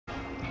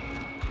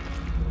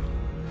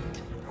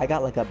I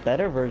got like a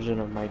better version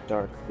of my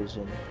dark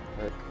vision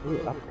perk. Ooh,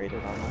 Ooh.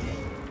 upgraded on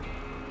that.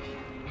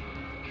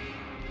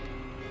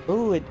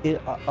 Ooh,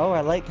 oh,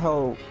 I like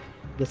how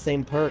the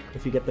same perk,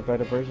 if you get the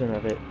better version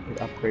of it, it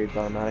upgrades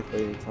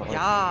automatically. It's not like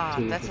Yeah,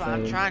 two of the that's what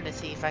I'm same. trying to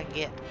see if I can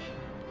get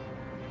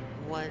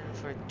one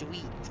for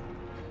Dweet.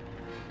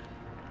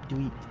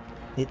 Dweet.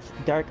 It's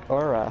Dark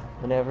Aura.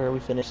 Whenever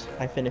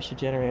I finish a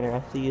generator,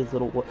 I see his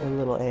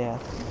little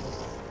ass.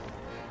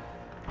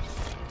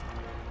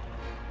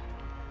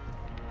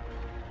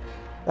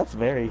 That's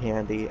very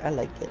handy. I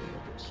like getting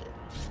good shit.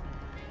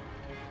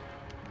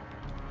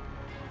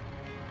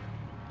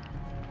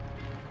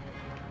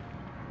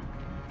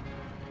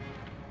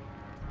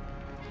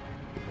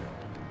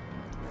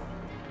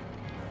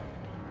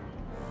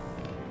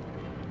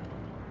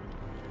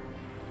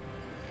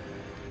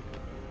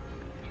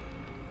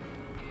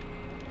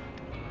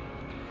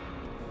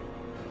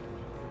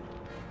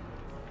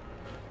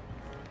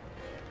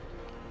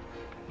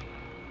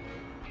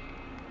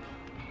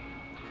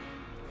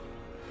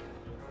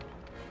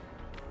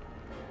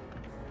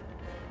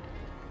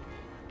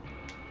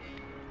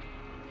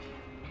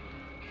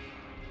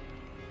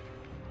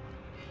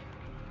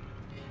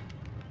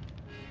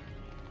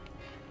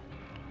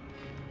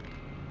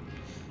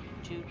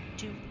 Do,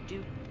 do,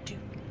 do, do.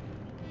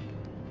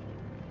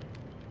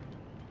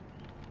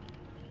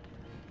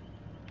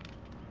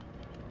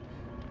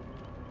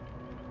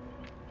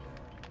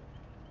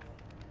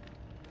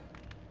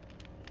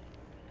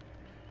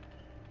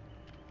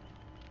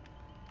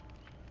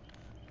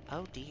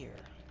 Oh dear.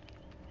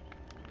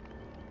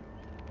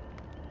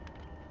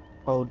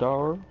 Oh,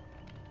 Dar?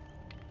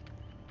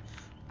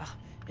 Oh,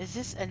 is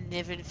this a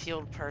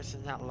Nivenfield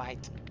person that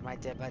liked my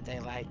Dead by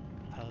Daylight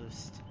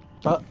post?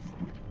 Uh,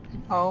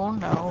 Oh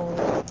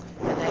no.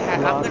 And they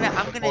had lost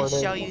I'm gonna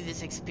show supported. you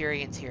this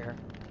experience here.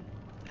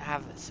 I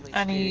have some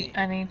I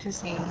need to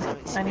see.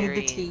 I need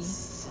the tea.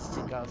 experiences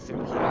to go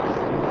through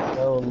here.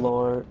 Oh,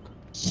 Lord.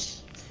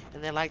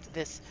 And they liked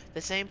this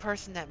the same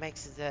person that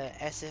makes the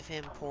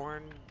SFM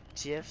porn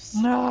gifs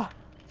No.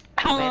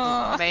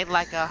 made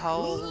like a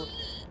whole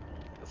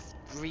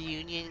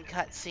reunion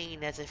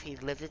cutscene as if he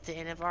lived at the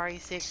end of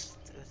RE6.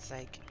 It's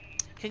like,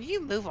 can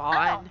you move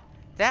on?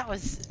 That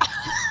was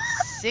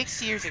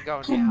 6 years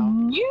ago now.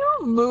 Can you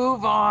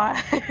move on?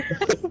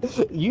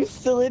 You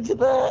still into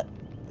that?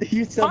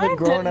 You still haven't Find a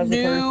grown as a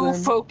new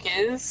person?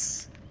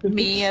 focus.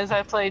 Me as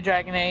I play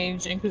Dragon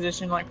Age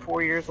Inquisition like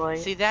 4 years late.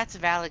 See, that's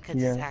valid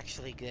because it's Yeah.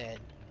 actually good.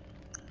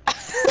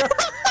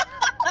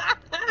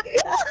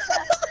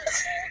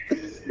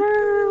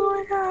 Oh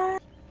my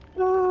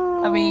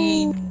god. I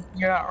mean,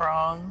 you're not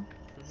wrong.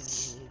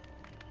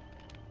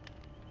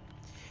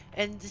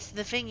 And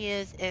the thing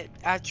is,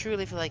 I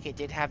truly feel like it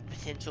did have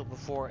potential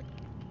before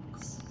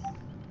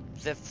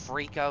the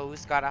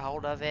freakos got a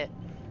hold of it.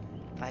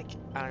 Like,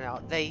 I don't know,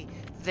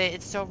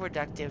 it's so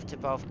reductive to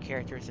both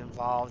characters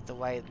involved, the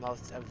way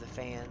most of the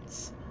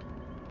fans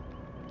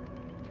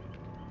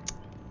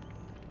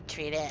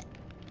treat it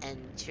and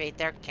treat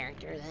their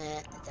characters.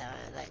 So,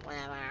 like,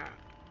 whatever.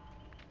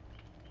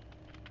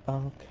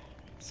 Okay.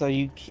 So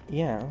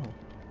yeah.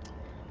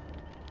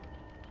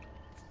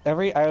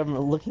 I'm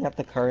looking at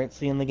the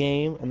currency in the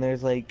game, and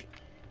there's like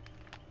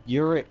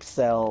Uric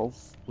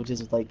cells, which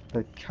is like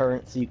the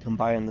currency you can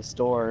buy in the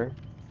store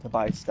to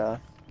buy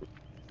stuff.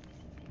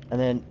 And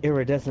then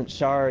iridescent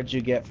shards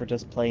you get for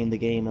just playing the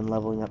game and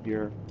leveling up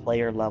your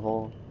player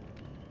level.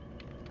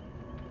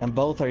 And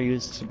both are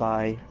used to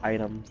buy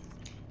items.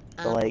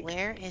 So like,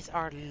 Where is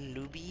our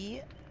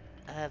lobby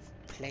of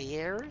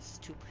players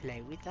to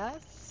play with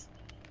us?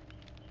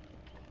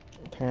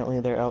 apparently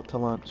they're out to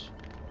lunch.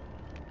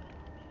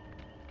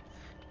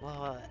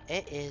 Well,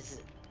 it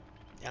is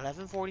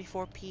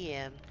 11:44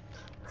 p.m.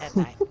 at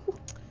night,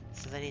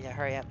 so they need to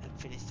hurry up and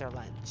finish their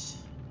lunch.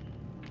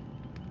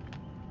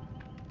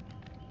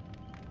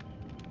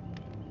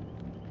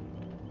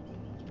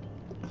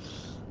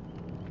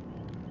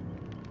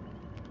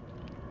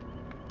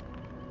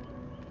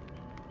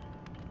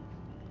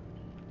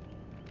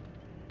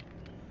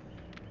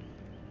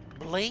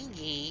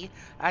 Blingy?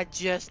 I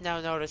just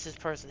now noticed this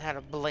person had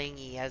a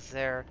blingy as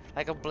their,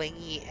 like a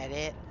blingy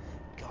edit.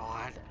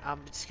 God,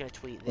 I'm just gonna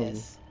tweet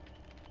Mm. this.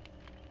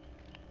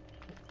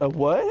 A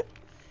what?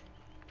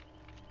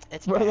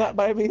 It's Run bad. that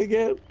by me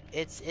again?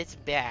 It's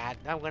bad.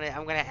 I'm gonna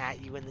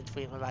at you in the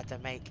tweet I'm about to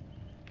make.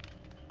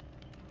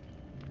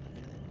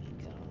 Okay, let me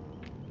go.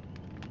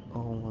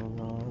 Oh my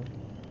god.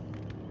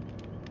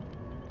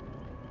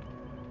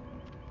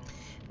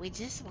 We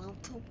just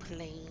want to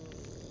play.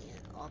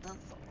 Oh,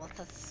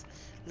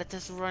 let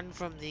us run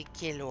from the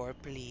killer,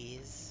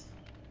 please.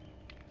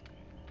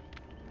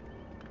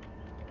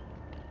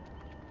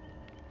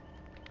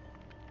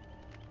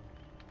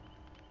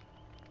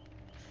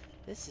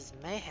 This is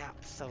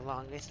mayhaps the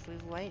longest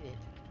we've waited.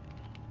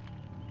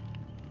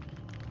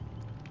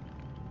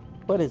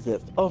 What is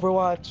this?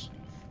 Overwatch?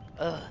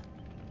 Ugh.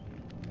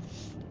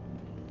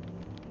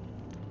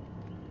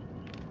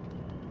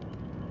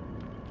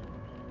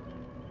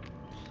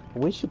 I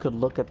wish you could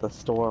look at the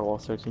store while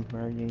searching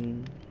for a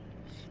game.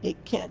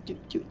 It can't do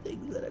two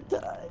things at a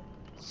time.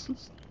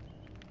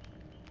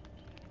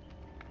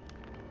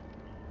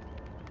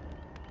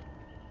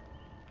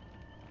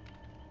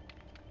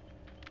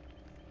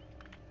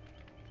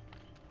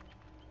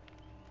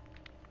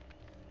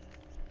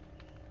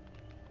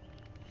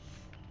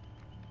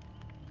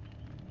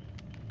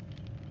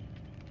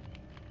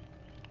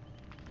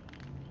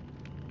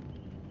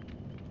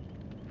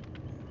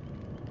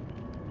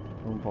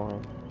 Oh boy.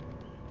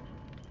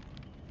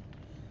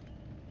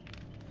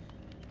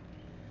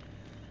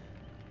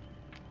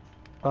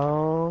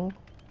 Oh.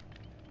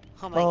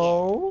 Oh my god.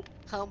 Oh.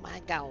 Oh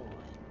my god.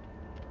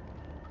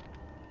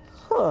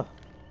 Huh.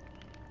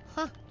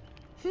 Huh.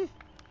 Hmm.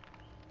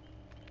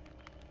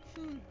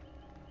 Hmm.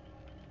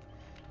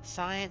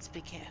 Science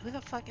began. Who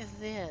the fuck is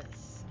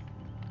this?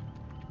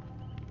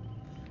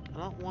 I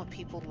don't want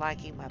people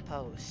liking my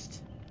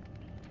post.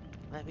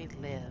 Let me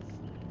live.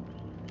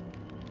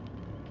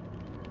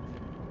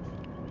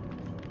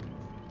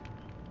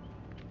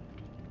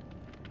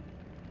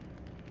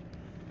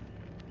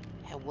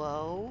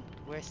 Hello?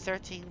 We're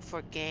searching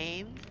for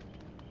game?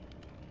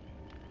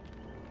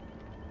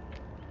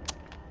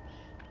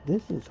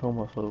 This is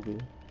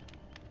homophobia.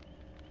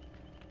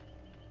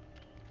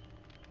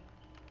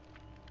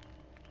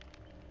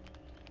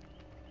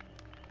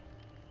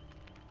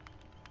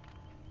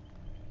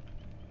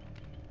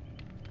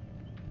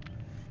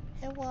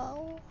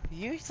 Hello?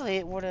 Usually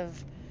it would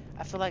have,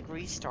 I feel like,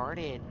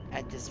 restarted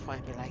at this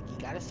point. Be like, you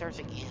gotta search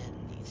again,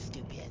 you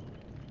stupid.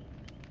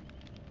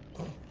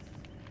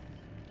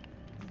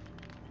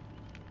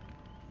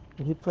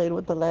 You played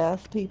with the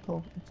last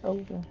people. It's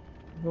over.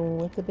 Going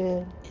with the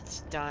bed.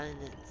 It's done,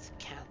 it's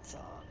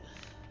cancelled.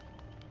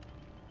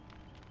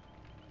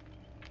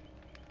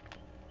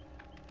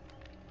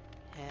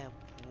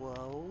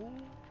 Whoa?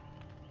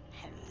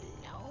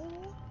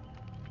 Hello?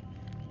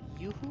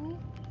 Yoo-hoo?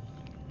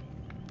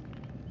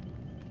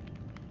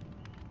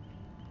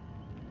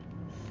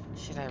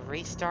 Should I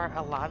restart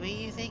a lobby,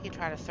 you think, and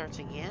try to search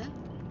again?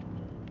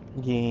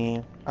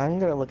 Yeah. I'm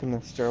gonna look in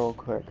the store real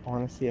quick. I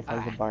wanna see if I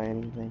Alright. could buy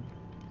anything.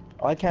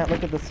 Oh, I can't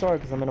look at the store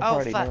because I'm in a Oh,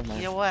 party. fuck. Never You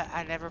mind. know what?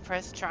 I never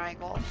pressed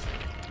triangle.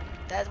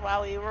 That's why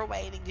we were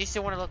waiting. Do you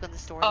still want to look in the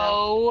store, though?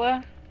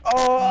 Oh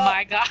Oh!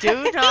 my god.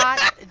 Do not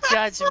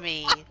judge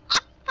me.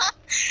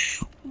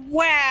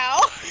 Wow.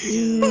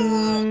 Do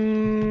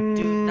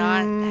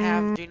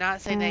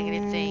not say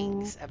negative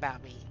things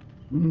about me.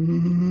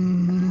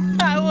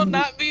 I will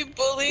not be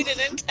bullied and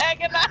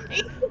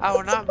antagonized. I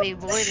will not be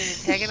bullied and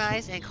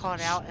antagonized and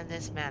called out in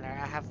this manner.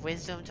 I have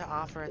wisdom to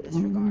offer in this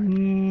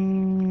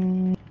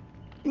regard.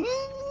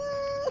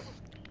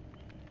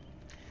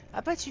 I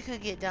bet you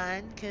could get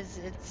done, because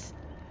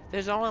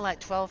there's only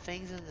like 12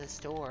 things in the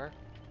store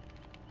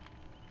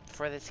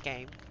for this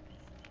game.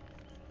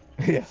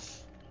 Yeah.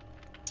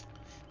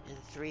 And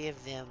 3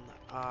 of them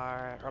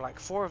are, or like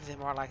 4 of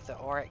them are like the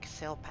Auric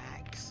cell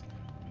packs.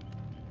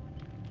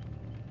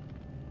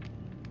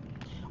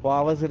 Well, I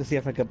was gonna see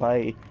if I could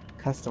buy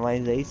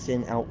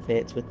customization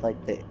outfits with like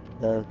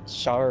the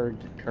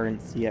shard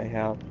currency I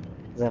have.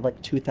 Because I have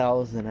like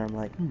 2,000. I'm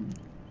like,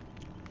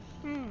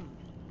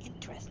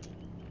 Interesting.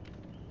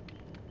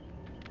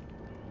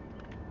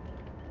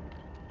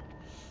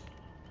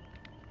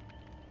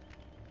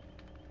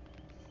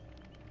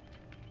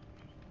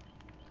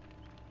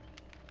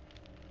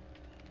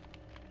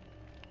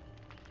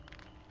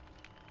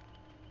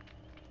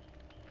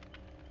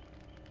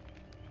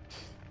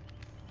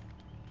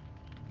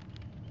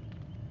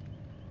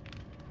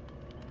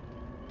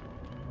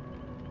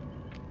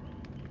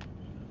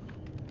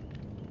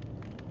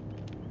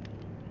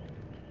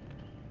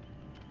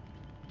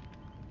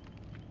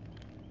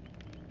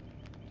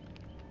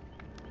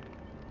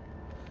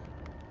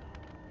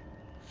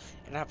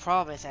 And I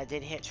promise I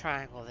did hit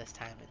triangle this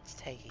time. It's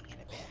taking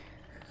it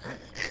a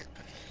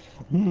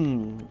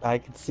bit. I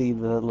could see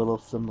the little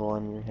symbol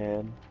on your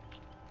head.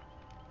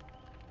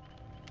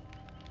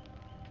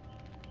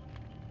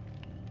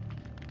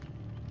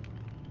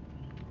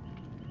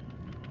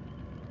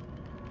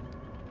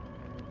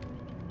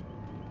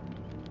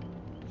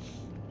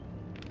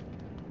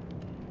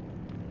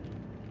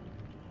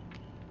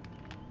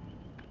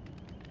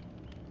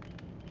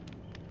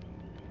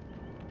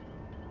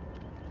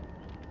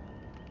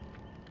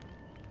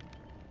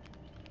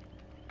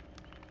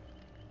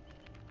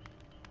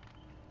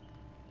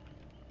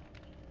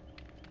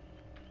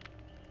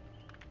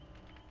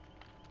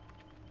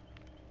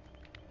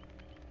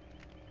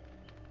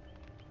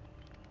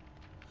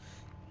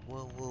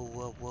 Whoa, whoa,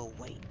 whoa, whoa,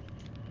 wait.